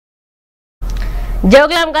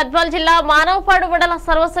జోగులాం గద్వాల్ జిల్లా మానవపాడు మండల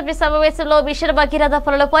సర్వసభ్య సమావేశంలో మిషన్ భగీరథ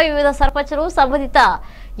పనులపై వివిధ సర్పంచులు సంబంధిత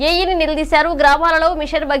ఏఈని నిలదీశారు. గ్రామాలలో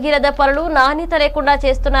మిషన్ భగీరథ పనులు నాణ్యత లేకుండా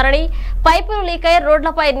చేస్తున్నారని, పైపులు లీకై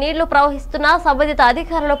రోడ్లపై నీళ్లు ప్రవహిస్తున్నా సంబంధిత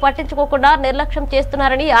అధికారులు పట్టించుకోకుండా నిర్లక్ష్యం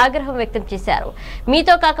చేస్తున్నారని ఆగ్రహం వ్యక్తం చేశారు.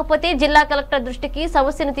 మీతో కాకపోతే జిల్లా కలెక్టర్ దృష్టికి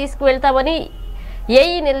సమస్యను తీసుకువెళ్తామని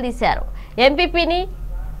ఏఈ నిలదీశారు. ఎంపీపీని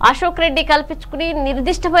అశోక్ రెడ్డి కల్పించుకుని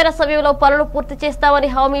నిర్దిష్టమైన సమయంలో పనులు పూర్తి చేస్తామని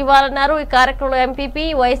హామీ ఇవ్వాలన్నారు. ఈ కార్యక్రమంలో ఎంపీపీ,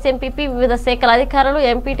 వైస్ ఎంపీపీ, వివిధ శాఖల అధికారులు,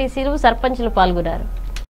 ఎంపీటీసీలు, సర్పంచులు పాల్గొన్నారు.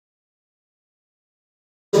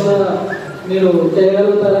 మీరు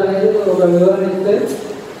చేయగలుగుతారనేది ఒక వివరణ ఇస్తే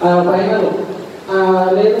ఫైనల్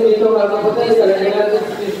లేదు మీతో కాకపోతే ఇక్కడ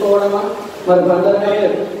తీసుకోవడమా మరి భద్రంగా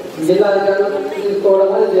జిల్లా అధికారులు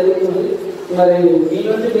తీసుకోవడమా జరుగుతుంది. మరి మీ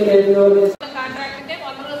నుంచి మీరు ఏం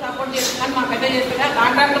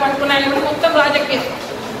కాంట్రాక్ట్ పట్టుకున్నాను మొత్తం ప్రాజెక్ట్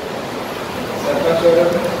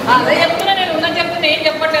అదే చెప్తున్నా. నేను ఉన్న చెప్తున్నా, ఏం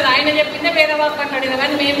చెప్పట్లేదు. ఆయన చెప్పిందే వేరే వాళ్ళకి అంటాడు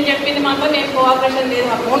కానీ మేము చెప్పింది మాత్రం నేను కోఆపరేషన్ లేదు.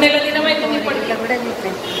 3 నెలల దినం అవుతుంది. ఇప్పటికీ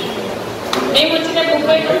మేము వచ్చిన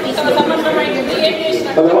 30 సంవత్సరం అయింది. ఏం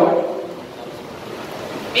చేసినట్టు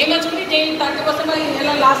మేము వచ్చి 30% ఈ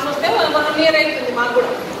నెల లాస్ట్ వస్తే 1 year అవుతుంది. మాకు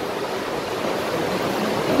కూడా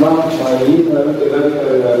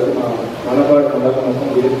మనపాడు మండలం మొత్తం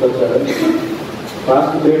విజిట్ వచ్చారు.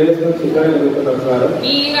 లాస్ట్ 3 days నుంచి ఇక్కడే జరుగుతున్నారు సార్.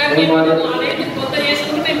 ఈ కొత్త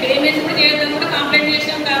చేసుకుంటే మేము పేమెంట్స్ కూడా చేయడం కూడా కంప్లైంట్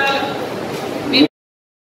చేసాం కావాలి.